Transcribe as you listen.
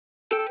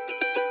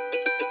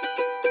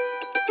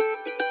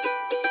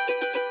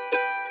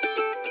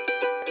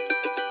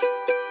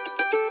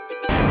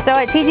So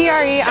at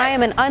TGRE, I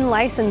am an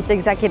unlicensed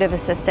executive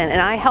assistant,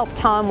 and I help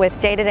Tom with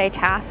day-to-day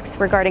tasks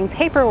regarding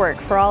paperwork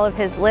for all of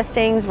his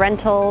listings,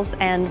 rentals,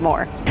 and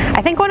more.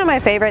 I think one of my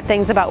favorite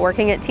things about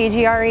working at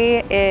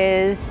TGRE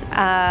is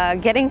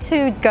getting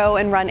to go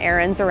and run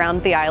errands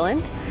around the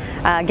island.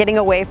 Getting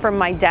away from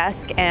my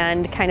desk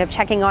and kind of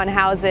checking on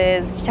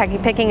houses,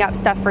 picking up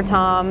stuff for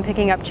Tom,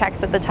 picking up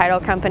checks at the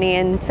title company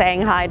and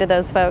saying hi to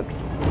those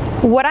folks.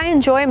 What I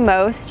enjoy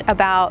most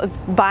about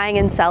buying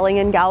and selling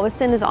in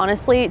Galveston is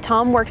honestly,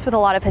 Tom works with a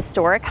lot of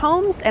historic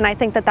homes, and I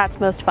think that that's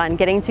most fun,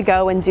 getting to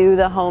go and do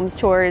the homes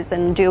tours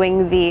and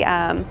doing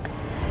the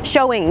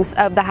showings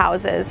of the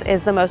houses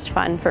is the most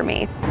fun for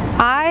me.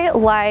 I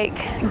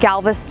like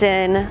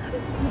Galveston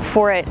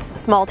for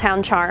its small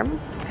town charm.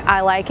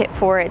 I like it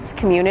for its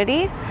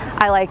community.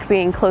 I like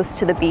being close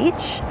to the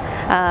beach.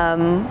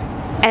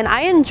 And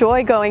I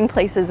enjoy going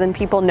places and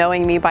people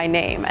knowing me by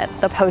name at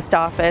the post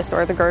office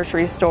or the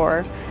grocery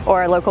store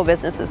or local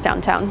businesses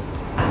downtown.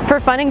 For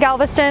fun in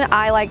Galveston,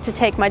 I like to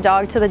take my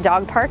dog to the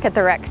dog park at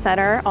the rec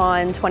center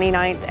on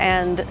 29th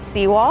and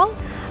Seawall.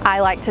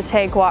 I like to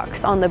take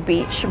walks on the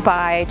beach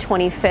by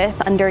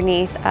 25th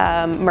underneath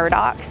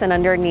Murdoch's and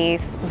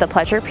underneath the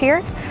Pleasure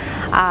Pier.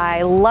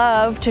 I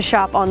love to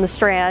shop on the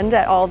Strand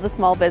at all the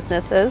small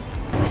businesses.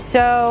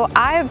 So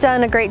I've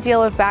done a great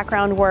deal of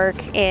background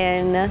work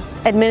in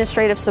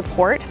administrative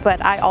support,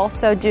 but I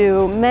also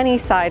do many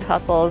side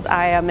hustles.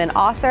 I am an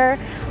author,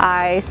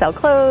 I sell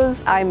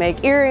clothes, I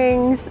make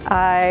earrings,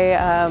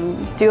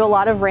 I do a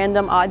lot of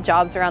random odd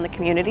jobs around the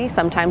community.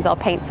 Sometimes I'll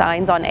paint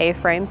signs on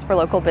A-frames for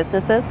local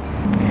businesses.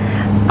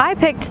 I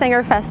picked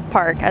Singerfest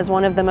Park as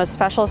one of the most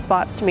special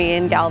spots to me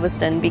in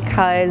Galveston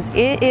because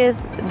it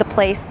is the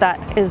place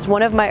that is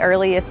one of my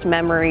earliest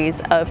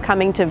memories of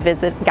coming to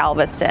visit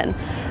Galveston.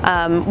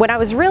 When I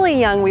was really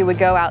young, we would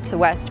go out to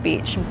West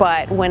Beach,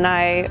 but when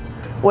I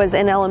was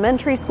in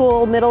elementary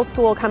school, middle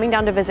school, coming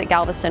down to visit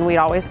Galveston, we'd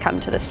always come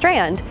to the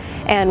Strand.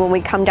 And when we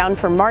come down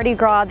for Mardi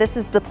Gras, this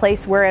is the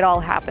place where it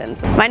all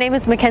happens. My name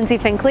is Mackenzie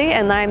Finklea,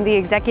 and I'm the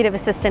executive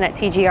assistant at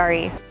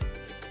TGRE.